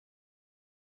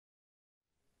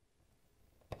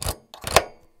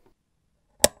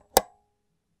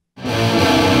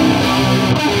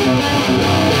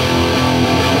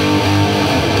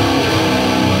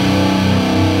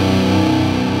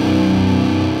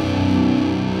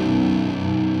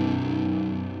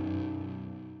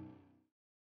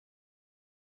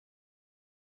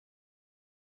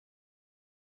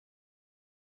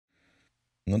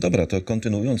No dobra, to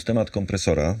kontynuując temat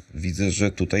kompresora, widzę,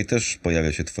 że tutaj też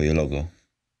pojawia się twoje logo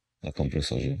na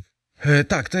kompresorze.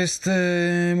 Tak, to jest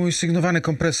mój sygnowany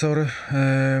kompresor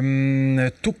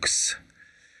Tux.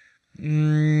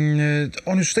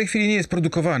 On już w tej chwili nie jest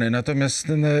produkowany, natomiast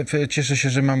cieszę się,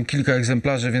 że mam kilka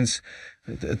egzemplarzy, więc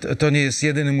to nie jest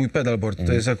jedyny mój pedalboard.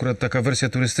 To jest akurat taka wersja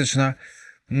turystyczna.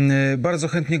 Bardzo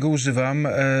chętnie go używam.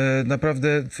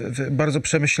 Naprawdę bardzo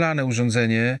przemyślane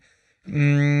urządzenie.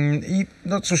 I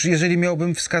no cóż, jeżeli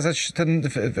miałbym wskazać ten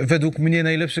według mnie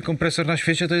najlepszy kompresor na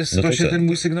świecie, to jest właśnie ten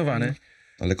mój sygnowany.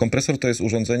 Ale kompresor to jest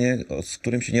urządzenie, z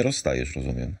którym się nie rozstajesz,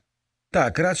 rozumiem.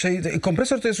 Tak, raczej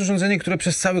kompresor to jest urządzenie, które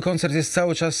przez cały koncert jest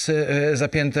cały czas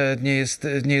zapięte,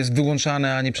 nie jest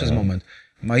wyłączane ani przez moment.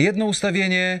 Ma jedno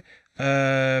ustawienie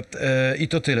i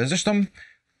to tyle. Zresztą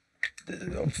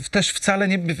też wcale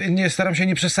nie staram się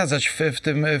nie przesadzać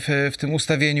w tym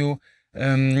ustawieniu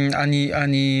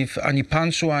ani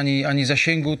punchu, ani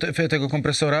zasięgu tego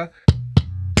kompresora.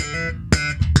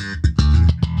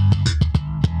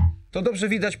 To dobrze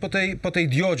widać po tej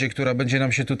diodzie, która będzie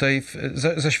nam się tutaj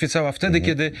zaświecała wtedy,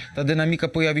 kiedy ta dynamika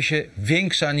pojawi się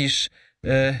większa niż...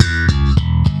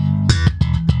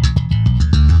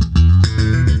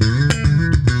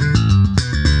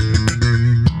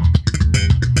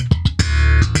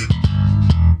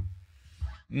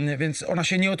 Więc ona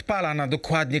się nie odpala na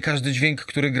dokładnie każdy dźwięk,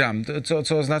 który gram,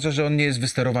 co oznacza, że on nie jest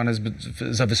wysterowany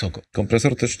za wysoko.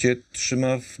 Kompresor też cię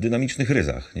trzyma w dynamicznych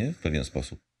ryzach, nie? W pewien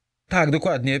sposób. Tak,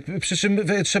 dokładnie. Przy czym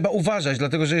trzeba uważać,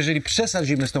 dlatego że jeżeli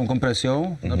przesadzimy z tą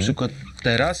kompresją, na przykład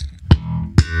teraz,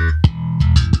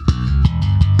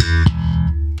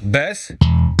 bez,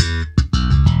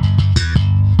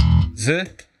 z,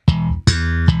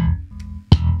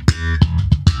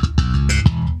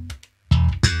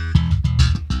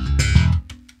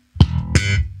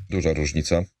 duża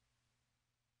różnica.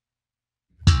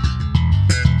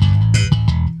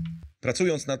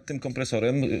 Pracując nad tym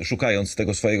kompresorem, szukając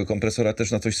tego swojego kompresora,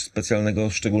 też na coś specjalnego,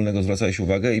 szczególnego zwracałeś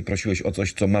uwagę i prosiłeś o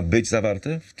coś, co ma być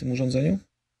zawarte w tym urządzeniu?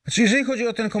 Znaczy, jeżeli chodzi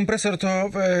o ten kompresor, to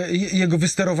jego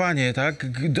wysterowanie, tak,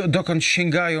 dokąd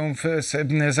sięgają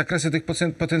zakresy tych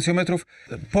potencjometrów,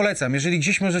 polecam. Jeżeli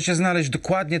gdzieś możecie znaleźć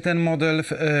dokładnie ten model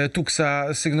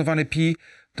Tuxa sygnowany Pi,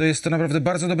 to jest to naprawdę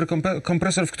bardzo dobry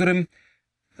kompresor, w którym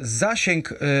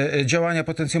zasięg działania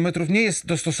potencjometrów nie jest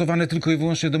dostosowany tylko i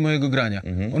wyłącznie do mojego grania.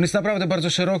 On jest naprawdę bardzo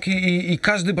szeroki i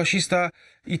każdy basista,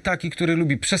 i taki, który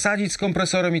lubi przesadzić z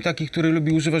kompresorem, i taki, który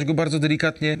lubi używać go bardzo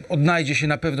delikatnie, odnajdzie się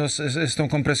na pewno z tą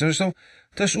kompresją. Zresztą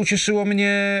też ucieszyło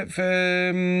mnie,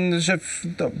 że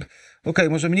okej,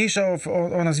 może mniejsza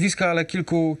o nazwiska, ale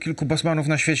kilku basmanów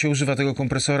na świecie używa tego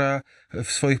kompresora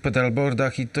w swoich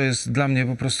pedalboardach i to jest dla mnie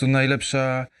po prostu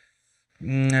najlepsza,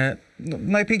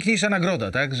 najpiękniejsza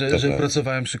nagroda, tak? Że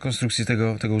pracowałem przy konstrukcji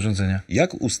tego urządzenia.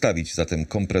 Jak ustawić zatem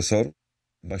kompresor,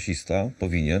 basista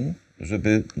powinien,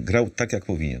 żeby grał tak, jak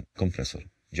powinien kompresor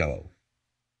działał?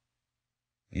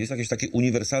 Jest jakieś takie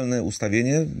uniwersalne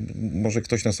ustawienie? Może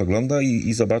ktoś nas ogląda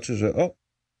i zobaczy, że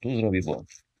tu zrobię błąd.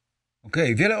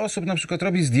 Okej, wiele osób na przykład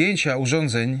robi zdjęcia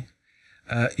urządzeń,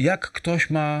 jak ktoś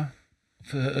ma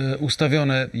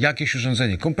ustawione jakieś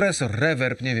urządzenie, kompresor,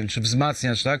 reverb, nie wiem, czy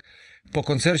wzmacniacz, tak? Po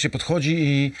koncercie podchodzi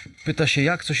i pyta się,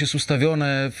 jak coś jest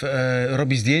ustawione,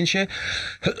 robi zdjęcie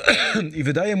i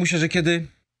wydaje mu się, że kiedy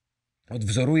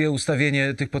odwzoruje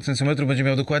ustawienie tych potencjometrów, będzie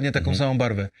miał dokładnie taką samą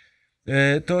barwę.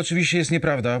 To oczywiście jest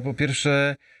nieprawda. Po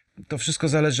pierwsze, to wszystko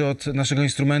zależy od naszego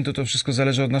instrumentu, to wszystko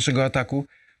zależy od naszego ataku,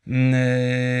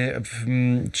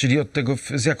 czyli od tego,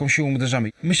 z jaką siłą uderzamy.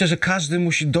 Myślę, że każdy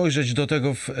musi dojrzeć do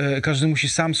tego, każdy musi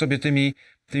sam sobie tymi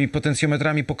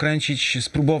potencjometrami pokręcić,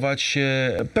 spróbować.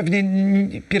 Pewnie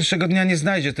pierwszego dnia nie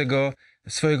znajdzie tego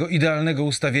swojego idealnego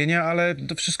ustawienia, ale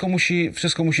to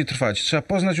wszystko musi trwać. Trzeba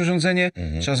poznać urządzenie,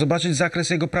 trzeba zobaczyć zakres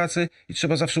jego pracy i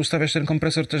trzeba zawsze ustawiać ten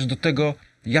kompresor też do tego,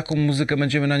 jaką muzykę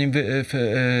będziemy na nim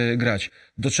grać.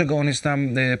 Do czego on jest nam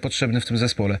potrzebny w tym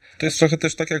zespole. To jest trochę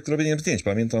też tak jak robieniem zdjęć.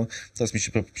 Pamiętam, teraz mi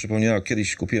się przypomniało,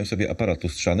 kiedyś kupiłem sobie aparat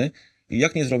lustrzany i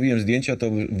jak nie zrobiłem zdjęcia,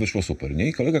 to wyszło super, nie?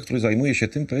 I kolega, który zajmuje się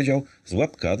tym, powiedział,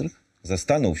 złap kadr,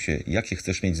 zastanów się, jakie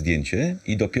chcesz mieć zdjęcie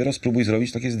i dopiero spróbuj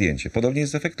zrobić takie zdjęcie. Podobnie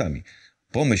jest z efektami.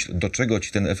 Pomyśl, do czego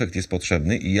ci ten efekt jest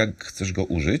potrzebny i jak chcesz go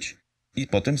użyć i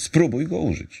potem spróbuj go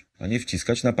użyć, a nie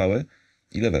wciskać na pałę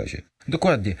ile wlezie.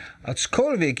 Dokładnie.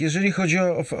 Aczkolwiek, jeżeli chodzi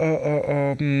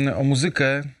o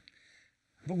muzykę,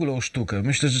 w ogóle o sztukę,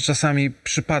 myślę, że czasami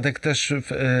przypadek też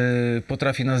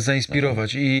potrafi nas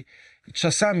zainspirować i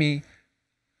czasami,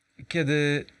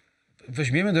 kiedy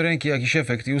weźmiemy do ręki jakiś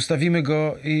efekt i ustawimy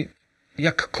go i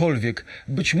jakkolwiek,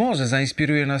 być może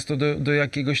zainspiruje nas to do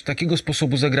jakiegoś takiego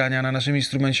sposobu zagrania na naszym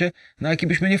instrumencie, na jaki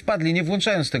byśmy nie wpadli, nie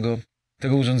włączając tego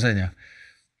urządzenia.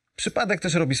 Przypadek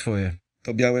też robi swoje.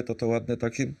 To białe, to ładne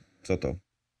takie, co to?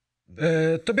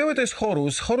 To białe to jest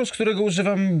chorus, którego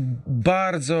używam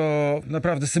bardzo,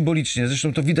 naprawdę symbolicznie.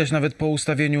 Zresztą to widać nawet po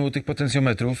ustawieniu tych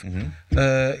potencjometrów.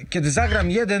 Kiedy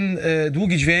zagram jeden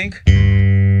długi dźwięk,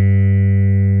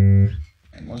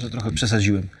 może trochę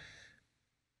przesadziłem.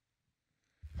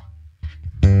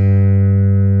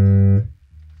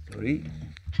 Sorry.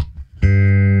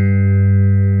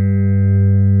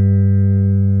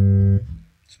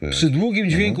 Przy długim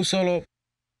dźwięku solo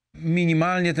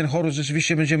minimalnie ten chorus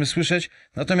rzeczywiście będziemy słyszeć,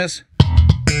 natomiast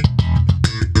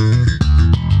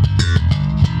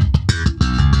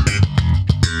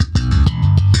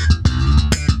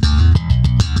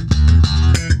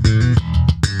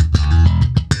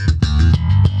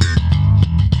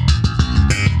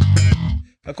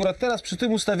akurat teraz przy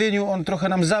tym ustawieniu on trochę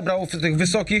nam zabrał w tych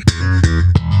wysokich,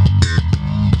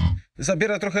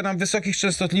 zabiera trochę nam wysokich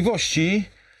częstotliwości,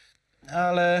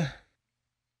 ale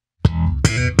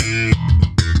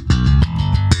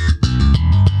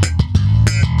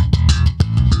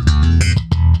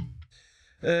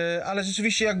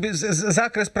rzeczywiście jakby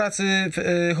zakres pracy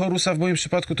chorusa w moim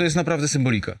przypadku to jest naprawdę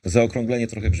symbolika. Zaokrąglenie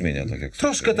trochę brzmienia, tak jak...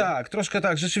 Troszkę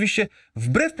tak. Rzeczywiście,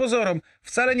 wbrew pozorom,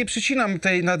 wcale nie przycinam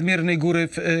tej nadmiernej góry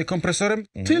kompresorem,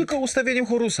 tylko ustawieniem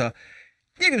chorusa.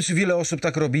 Nie wiem, czy wiele osób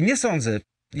tak robi, nie sądzę.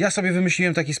 Ja sobie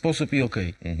wymyśliłem taki sposób i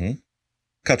okej.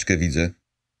 Kaczkę widzę.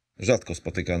 Rzadko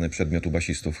spotykany przedmiot u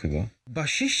basistów chyba.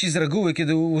 Basiści z reguły,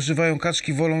 kiedy używają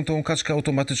kaczki, wolą tą kaczkę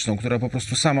automatyczną, która po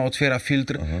prostu sama otwiera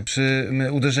filtr przy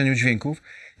uderzeniu dźwięków.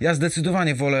 Ja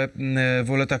zdecydowanie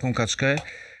wolę taką kaczkę.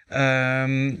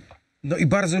 No i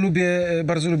bardzo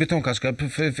lubię tą kaczkę.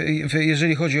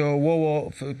 Jeżeli chodzi o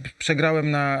WoWo,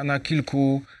 przegrałem na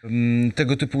kilku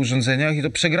tego typu urządzeniach i to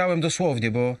przegrałem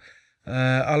dosłownie, bo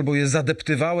albo je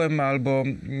zadeptywałem,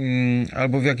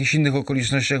 albo w jakichś innych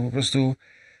okolicznościach po prostu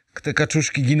te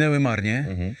kaczuszki ginęły marnie.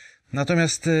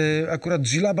 Natomiast akurat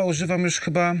G-Laba używam już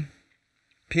chyba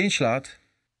 5 lat.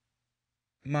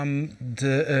 Mam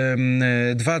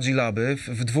dwa G-Laby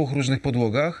w dwóch różnych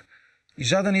podłogach i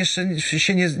żaden jeszcze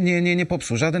się nie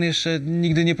popsuł. Żaden jeszcze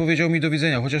nigdy nie powiedział mi do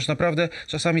widzenia, chociaż naprawdę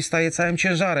czasami staje całym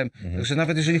ciężarem. Także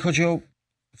nawet jeżeli chodzi o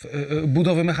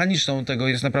budowę mechaniczną, tego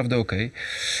jest naprawdę okej.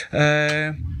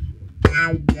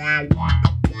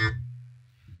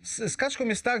 Z kaczką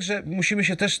jest tak, że musimy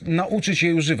się też nauczyć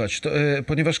jej używać,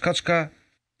 ponieważ kaczka,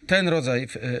 ten rodzaj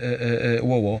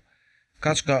WoWo,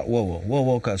 kaczka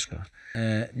WoWo, kaczka,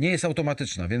 nie jest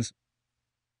automatyczna, więc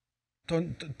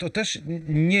to też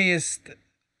nie jest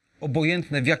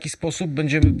obojętne, w jaki sposób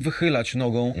będziemy wychylać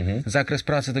nogą zakres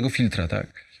pracy tego filtra, tak?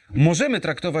 Możemy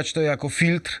traktować to jako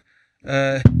filtr,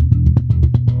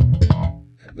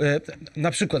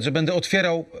 na przykład, że będę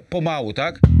otwierał pomału,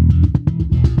 tak?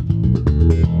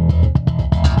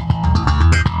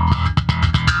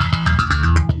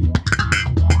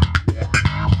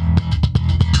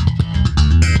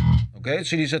 Okay?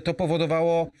 Czyli, że to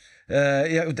powodowało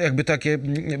jakby takie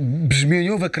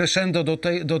brzmieniowe crescendo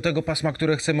do tego pasma,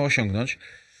 które chcemy osiągnąć.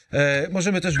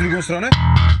 Możemy też w drugą stronę.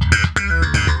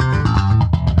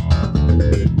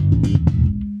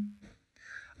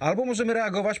 Albo możemy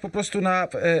reagować po prostu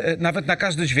nawet na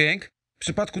każdy dźwięk. W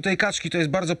przypadku tej kaczki to jest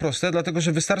bardzo proste, dlatego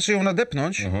że wystarczy ją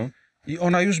nadepnąć i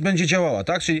ona już będzie działała,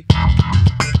 tak? Czyli...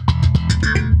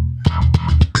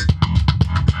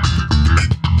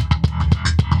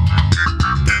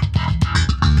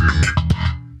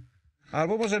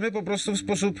 Albo możemy po prostu w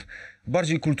sposób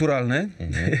bardziej kulturalny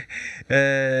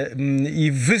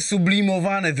i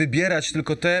wysublimowane wybierać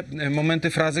tylko te momenty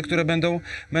frazy, które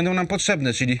będą nam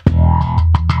potrzebne, czyli...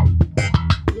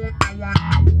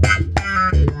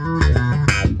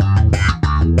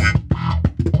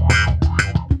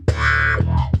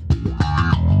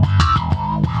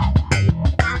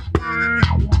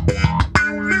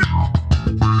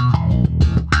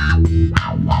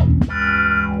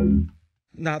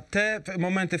 Na te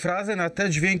momenty frazy, na te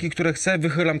dźwięki, które chcę,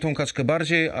 wychylam tą kaczkę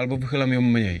bardziej albo wychylam ją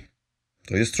mniej.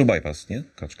 To jest true bypass, nie?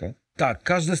 Kaczka? Tak,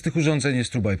 każde z tych urządzeń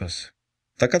jest true bypass.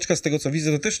 Ta kaczka, z tego co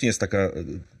widzę, to też nie jest taka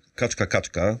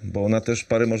kaczka, bo ona też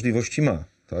parę możliwości ma,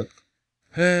 tak?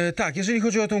 Tak, jeżeli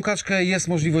chodzi o tą kaczkę, jest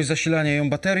możliwość zasilania ją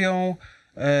baterią.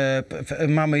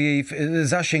 Mamy jej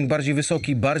zasięg bardziej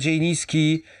wysoki, bardziej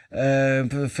niski.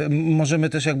 Możemy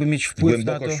też jakby mieć wpływ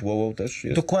na to. Głębokość WoWo też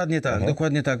jest? Dokładnie tak,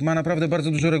 dokładnie tak. Ma naprawdę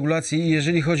bardzo dużo regulacji i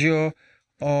jeżeli chodzi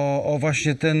o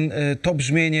właśnie to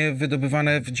brzmienie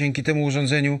wydobywane dzięki temu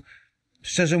urządzeniu,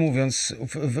 szczerze mówiąc,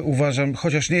 uważam,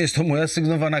 chociaż nie jest to moja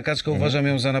sygnowana kaczka, uważam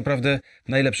ją za naprawdę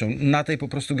najlepszą. Na tej po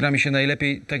prostu gra mi się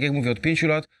najlepiej. Tak jak mówię, od 5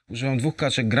 lat używam 2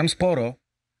 kaczek, gram sporo.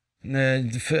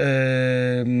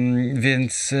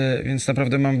 Więc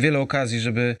naprawdę mam wiele okazji,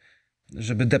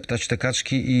 żeby deptać te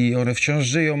kaczki i one wciąż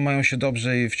żyją, mają się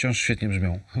dobrze i wciąż świetnie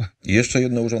brzmią. I jeszcze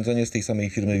jedno urządzenie z tej samej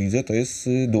firmy widzę, to jest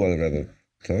dual reverb,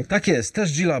 tak? Tak jest,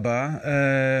 też G-Laba.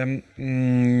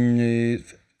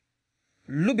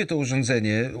 Lubię to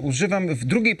urządzenie. Używam w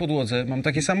drugiej podłodze, mam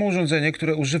takie samo urządzenie,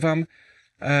 które używam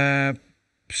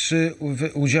przy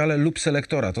udziale loop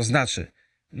selektora, to znaczy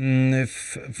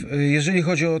jeżeli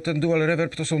chodzi o ten dual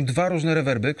reverb, to są dwa różne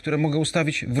rewerby, które mogę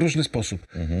ustawić w różny sposób.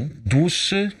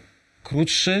 Dłuższy,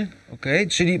 krótszy,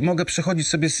 czyli mogę przechodzić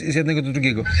sobie z jednego do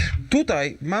drugiego.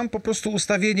 Tutaj mam po prostu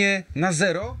ustawienie na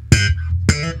 0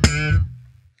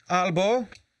 albo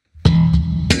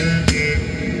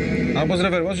z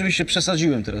rewerbu. Oczywiście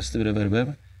przesadziłem teraz z tym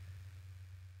rewerbem.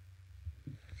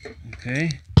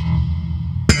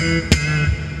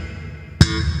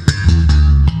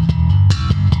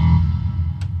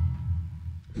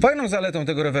 Fajną zaletą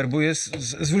tego rewerbu jest,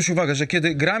 zwróć uwagę, że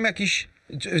kiedy gram jakiś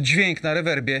dźwięk na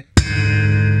rewerbie,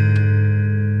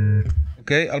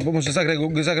 albo może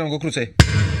zagram go krócej.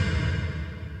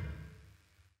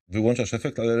 Wyłączasz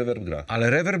efekt, ale reverb gra. Ale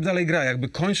reverb dalej gra, jakby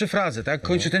kończy frazę, tak?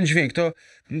 Kończy ten dźwięk. To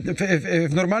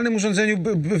w normalnym urządzeniu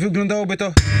wyglądałoby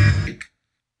to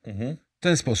w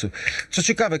ten sposób. Co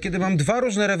ciekawe, kiedy mam dwa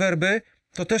różne rewerby,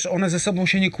 to też one ze sobą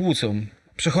się nie kłócą.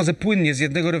 Przechodzę płynnie z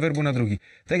jednego rewerbu na drugi.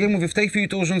 Tak jak mówię, w tej chwili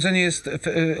to urządzenie jest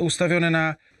ustawione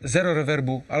na 0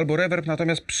 rewerbu albo rewerb,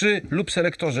 natomiast przy loop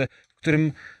selektorze, w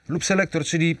którym loop selektor,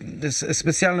 czyli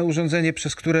specjalne urządzenie,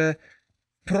 przez które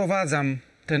wprowadzam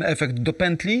ten efekt do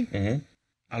pętli,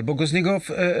 albo go z niego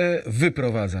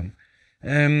wyprowadzam.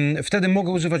 Wtedy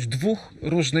mogę używać dwóch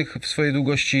różnych w swojej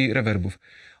długości rewerbów.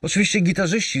 Oczywiście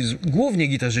gitarzyści, głównie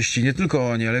gitarzyści, nie tylko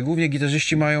oni, ale głównie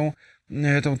gitarzyści mają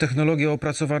tą technologię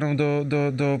opracowaną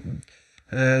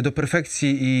do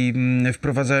perfekcji i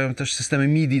wprowadzają też systemy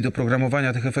MIDI do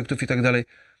programowania tych efektów i tak dalej.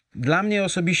 Dla mnie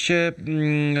osobiście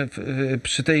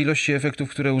przy tej ilości efektów,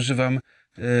 które używam,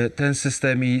 ten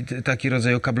system i taki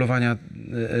rodzaj okablowania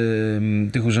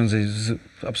tych urządzeń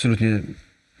absolutnie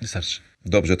wystarczy.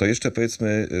 Dobrze, to jeszcze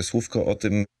powiedzmy słówko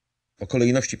o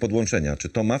kolejności podłączenia. Czy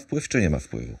to ma wpływ, czy nie ma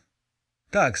wpływu?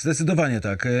 Tak, zdecydowanie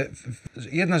tak.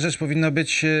 Jedna rzecz powinna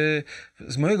być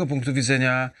z mojego punktu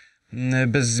widzenia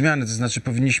bez zmiany, to znaczy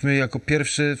powinniśmy jako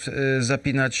pierwszy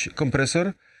zapinać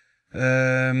kompresor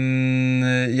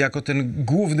jako ten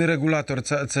główny regulator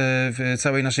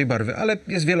całej naszej barwy, ale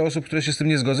jest wiele osób, które się z tym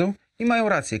nie zgodzą i mają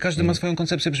rację, każdy ma swoją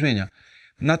koncepcję brzmienia.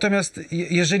 Natomiast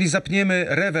jeżeli zapniemy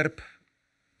reverb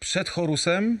przed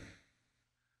chorusem,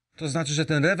 to znaczy, że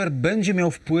ten reverb będzie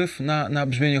miał wpływ na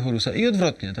brzmienie chorusa i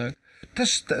odwrotnie, tak?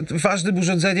 Też ważnym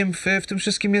urządzeniem w tym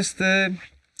wszystkim jest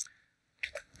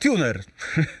tuner.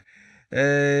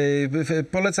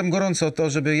 Polecam gorąco to,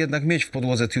 żeby jednak mieć w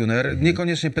podłodze tuner.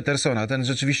 Niekoniecznie Petersona. Ten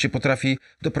rzeczywiście potrafi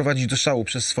doprowadzić do szału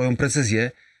przez swoją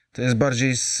precyzję. To jest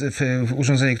bardziej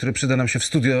urządzenie, które przyda nam się w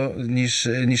studio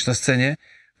niż na scenie.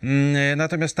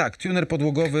 Natomiast tak, tuner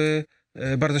podłogowy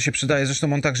bardzo się przydaje.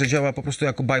 Zresztą on także działa po prostu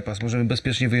jako bypass. Możemy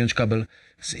bezpiecznie wyjąć kabel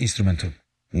z instrumentu.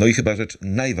 No i chyba rzecz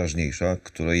najważniejsza,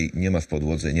 której nie ma w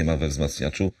podłodze, nie ma we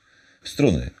wzmacniaczu,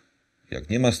 struny. Jak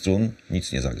nie ma strun,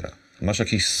 nic nie zagra. Masz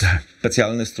jakieś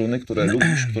specjalne struny, które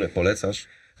lubisz, które polecasz?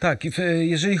 Tak,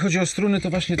 jeżeli chodzi o struny, to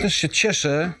właśnie też się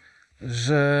cieszę,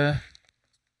 że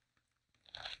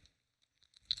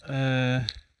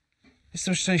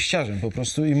jestem szczęściarzem po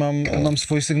prostu i mam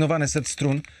swój sygnowany set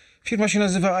strun. Firma się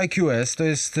nazywa IQS, to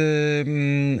jest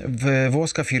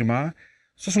włoska firma,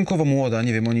 stosunkowo młoda,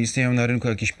 nie wiem, oni istnieją na rynku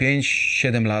jakieś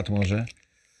 5-7 lat może.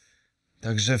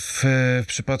 Także w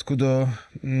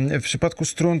przypadku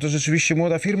strun to rzeczywiście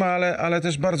młoda firma, ale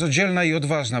też bardzo dzielna i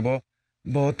odważna,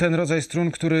 bo ten rodzaj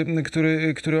strun,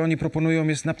 który oni proponują,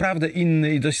 jest naprawdę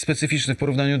inny i dość specyficzny w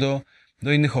porównaniu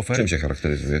do innych ofert. Czym się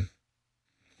charakteryzuje?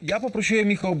 Ja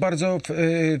poprosiłem ich o bardzo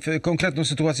konkretną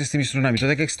sytuację z tymi strunami. To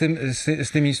tak jak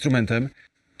z tym instrumentem.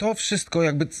 To wszystko,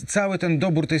 jakby cały ten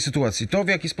dobór tej sytuacji, to w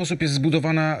jaki sposób jest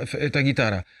zbudowana ta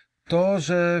gitara, to,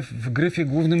 że w gryfie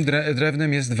głównym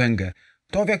drewnem jest węgę,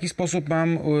 to w jaki sposób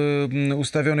mam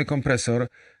ustawiony kompresor,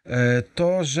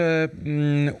 to, że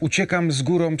uciekam z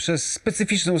górą przez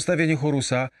specyficzne ustawienie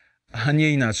chorusa, a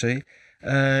nie inaczej,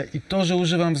 i to, że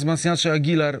używam wzmacniaczy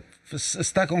Aguilar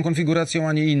z taką konfiguracją,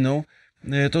 a nie inną,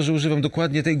 to, że używam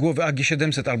dokładnie tej głowy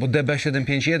AG700 albo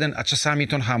DB751, a czasami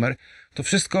Tonhammer, to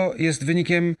wszystko jest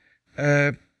wynikiem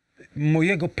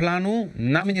mojego planu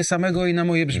na mnie samego i na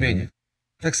moje brzmienie.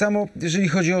 Tak samo, jeżeli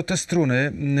chodzi o te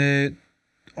struny,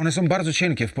 one są bardzo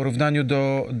cienkie w porównaniu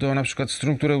do na przykład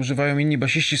strun, które używają inni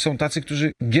basiści. Są tacy,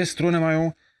 którzy G-strunę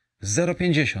mają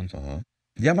 0,50.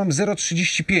 Ja mam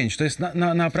 0,35, to jest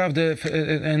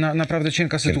naprawdę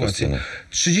cienka sytuacja. struna.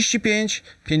 35,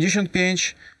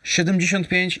 55,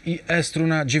 75 i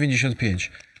E-struna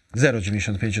 95.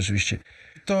 0,95 oczywiście.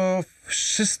 To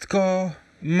wszystko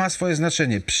ma swoje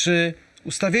znaczenie. Przy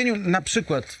ustawieniu na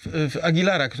przykład w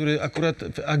Aguilara, który akurat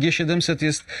w AG700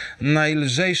 jest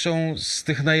najlżejszą z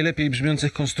tych najlepiej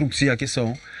brzmiących konstrukcji, jakie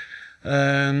są.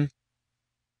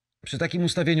 Przy takim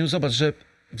ustawieniu zobacz, że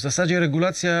w zasadzie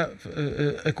regulacja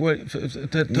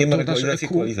Nie ma regulacji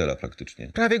equalizera praktycznie.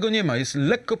 prawie go nie ma. Jest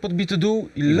lekko podbity dół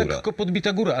i góra. lekko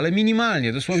podbita góra, ale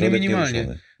minimalnie, dosłownie Środek minimalnie.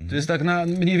 nieruszony. To jest tak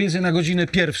mniej więcej na godzinę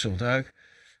pierwszą, tak?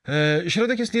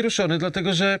 Środek jest nieruszony,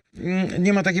 dlatego że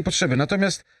nie ma takiej potrzeby.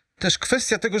 Natomiast też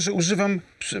kwestia tego, że używam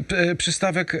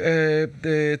przystawek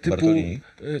typu... Bartolini.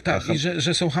 tak, i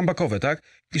że są humbuckowe, tak?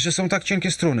 I że są tak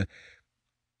cienkie struny.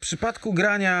 W przypadku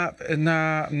grania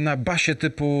na basie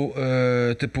typu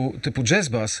jazz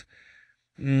bass,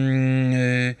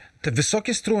 te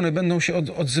wysokie struny będą się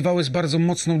odzywały z bardzo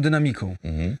mocną dynamiką.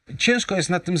 Ciężko jest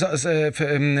nad tym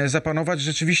zapanować.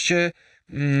 Rzeczywiście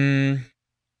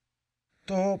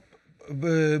to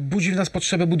budzi w nas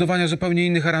potrzebę budowania zupełnie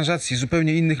innych aranżacji,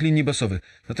 zupełnie innych linii basowych.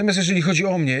 Natomiast jeżeli chodzi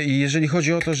o mnie i jeżeli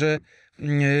chodzi o to, że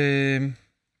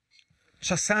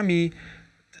czasami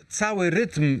cały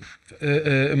rytm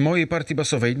mojej partii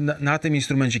basowej na tym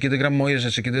instrumencie, kiedy gram moje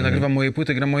rzeczy, kiedy nagrywam moje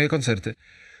płyty, gram moje koncerty,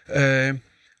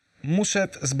 muszę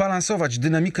zbalansować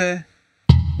dynamikę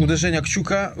uderzenia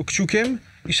kciukiem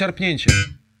i szarpnięciem.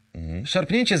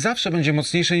 Szarpnięcie zawsze będzie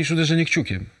mocniejsze niż uderzenie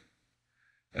kciukiem.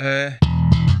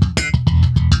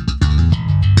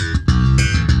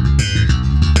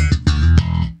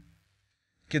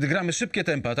 Kiedy gramy szybkie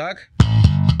tempa, tak?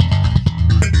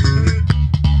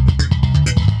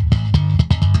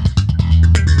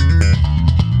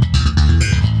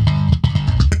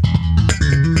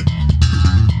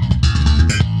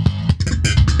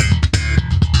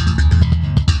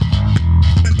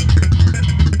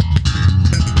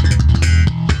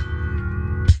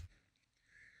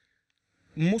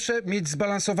 Muszę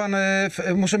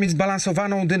mieć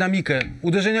zbalansowaną dynamikę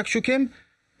uderzenia kciukiem,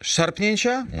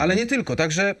 szarpnięcia, ale nie tylko,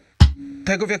 także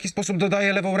tego, w jaki sposób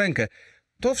dodaję lewą rękę.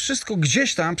 To wszystko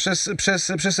gdzieś tam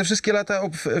przez te wszystkie lata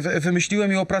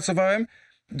wymyśliłem i opracowałem.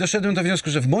 Doszedłem do wniosku,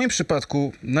 że w moim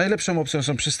przypadku najlepszą opcją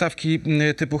są przystawki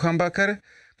typu humbucker,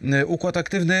 układ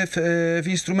aktywny w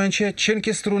instrumencie,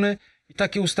 cienkie struny i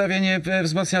takie ustawienie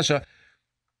wzmacniacza.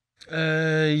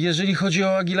 Jeżeli chodzi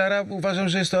o Aguilara, uważam,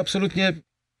 że jest to absolutnie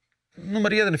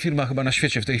numer 1 firma chyba na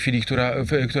świecie w tej chwili,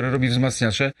 która robi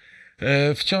wzmacniacze.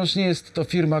 Wciąż nie jest to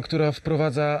firma, która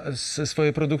wprowadza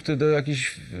swoje produkty do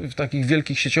jakichś takich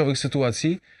wielkich sieciowych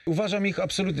sytuacji. Uważam ich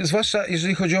absolutnie, zwłaszcza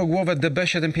jeżeli chodzi o głowę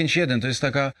DB751, to jest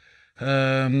taka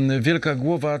wielka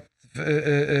głowa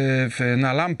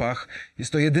na lampach.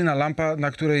 Jest to jedyna lampa,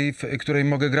 na której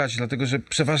mogę grać, dlatego że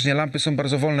przeważnie lampy są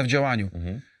bardzo wolne w działaniu.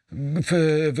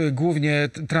 Głównie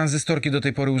tranzystorki do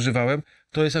tej pory używałem.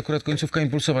 To jest akurat końcówka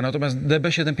impulsowa. Natomiast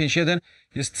DB751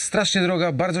 jest strasznie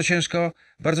droga, bardzo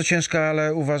ciężka,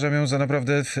 ale uważam ją za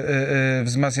naprawdę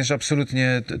wzmacniacz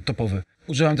absolutnie topowy.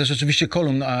 Używam też oczywiście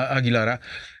kolumn Aguilara.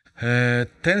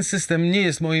 Ten system nie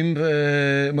jest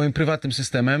moim prywatnym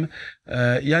systemem.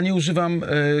 Ja nie używam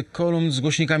kolumn z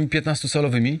głośnikami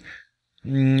 15-calowymi.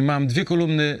 Mam 2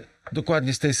 kolumny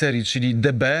dokładnie z tej serii, czyli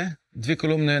DB, 2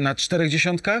 kolumny na 40.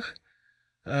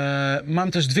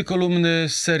 Mam też 2 kolumny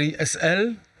z serii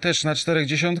SL, też na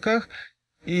 40.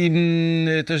 I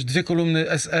też 2 kolumny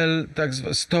SL tak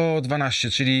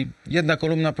 112, czyli jedna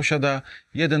kolumna posiada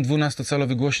jeden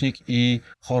 12-calowy głośnik i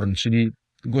horn, czyli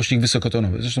głośnik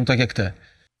wysokotonowy, zresztą tak jak te.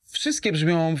 Wszystkie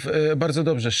brzmią bardzo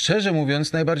dobrze. Szczerze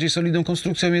mówiąc, najbardziej solidną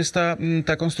konstrukcją jest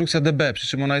ta konstrukcja DB, przy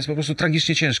czym ona jest po prostu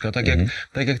tragicznie ciężka,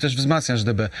 tak jak też wzmacniacz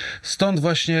DB. Stąd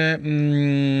właśnie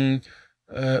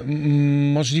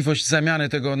możliwość zamiany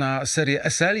tego na serię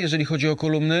SL, jeżeli chodzi o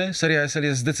kolumny. Seria SL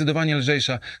jest zdecydowanie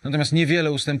lżejsza, natomiast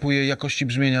niewiele ustępuje jakości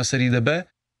brzmienia serii DB.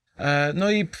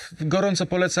 No i gorąco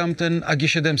polecam ten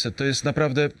AG700. To jest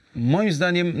naprawdę, moim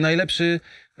zdaniem,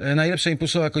 najlepsza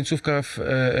impulsowa końcówka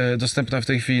dostępna w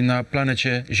tej chwili na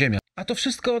planecie Ziemia. A to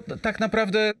wszystko tak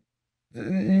naprawdę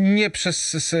nie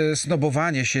przez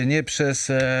snobowanie się, nie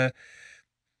przez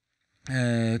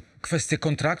kwestie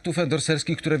kontraktów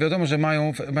endorserskich, które wiadomo, że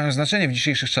mają znaczenie w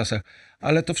dzisiejszych czasach,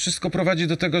 ale to wszystko prowadzi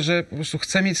do tego, że po prostu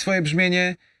chcę mieć swoje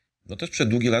brzmienie. No też przez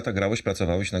długie lata grałeś,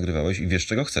 pracowałeś, nagrywałeś i wiesz,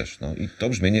 czego chcesz. No i to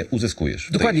brzmienie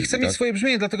uzyskujesz. Dokładnie, chcę mieć swoje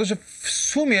brzmienie, dlatego że w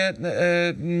sumie,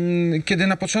 kiedy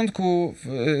na początku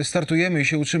startujemy i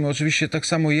się uczymy, oczywiście tak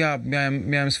samo ja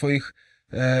miałem swoich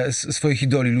swoich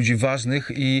idoli, ludzi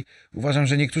ważnych i uważam,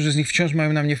 że niektórzy z nich wciąż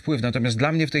mają na mnie wpływ. Natomiast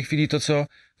dla mnie w tej chwili to,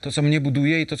 co mnie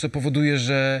buduje i to, co powoduje,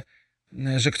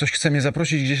 że ktoś chce mnie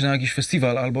zaprosić gdzieś na jakiś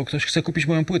festiwal albo ktoś chce kupić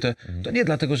moją płytę, to nie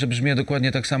dlatego, że brzmię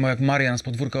dokładnie tak samo jak Marian z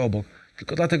podwórka obok,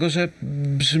 tylko dlatego, że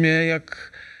brzmię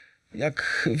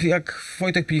jak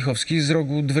Wojtek Pilichowski z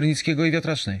rogu Dwernickiego i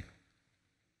Wiatracznej.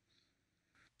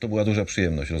 To była duża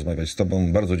przyjemność rozmawiać z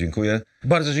tobą. Bardzo dziękuję.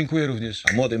 Bardzo dziękuję również.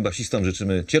 A młodym basistom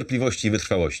życzymy cierpliwości i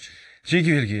wytrwałości.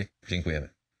 Dzięki wielkie. Dziękujemy.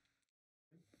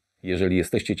 Jeżeli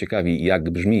jesteście ciekawi, jak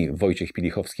brzmi Wojciech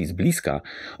Pilichowski z bliska,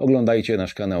 oglądajcie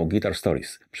nasz kanał Guitar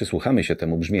Stories. Przysłuchamy się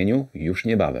temu brzmieniu już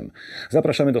niebawem.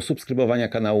 Zapraszamy do subskrybowania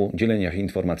kanału, dzielenia się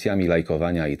informacjami,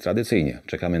 lajkowania i tradycyjnie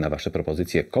czekamy na wasze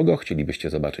propozycje, kogo chcielibyście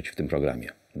zobaczyć w tym programie.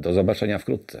 Do zobaczenia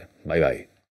wkrótce. Bye bye.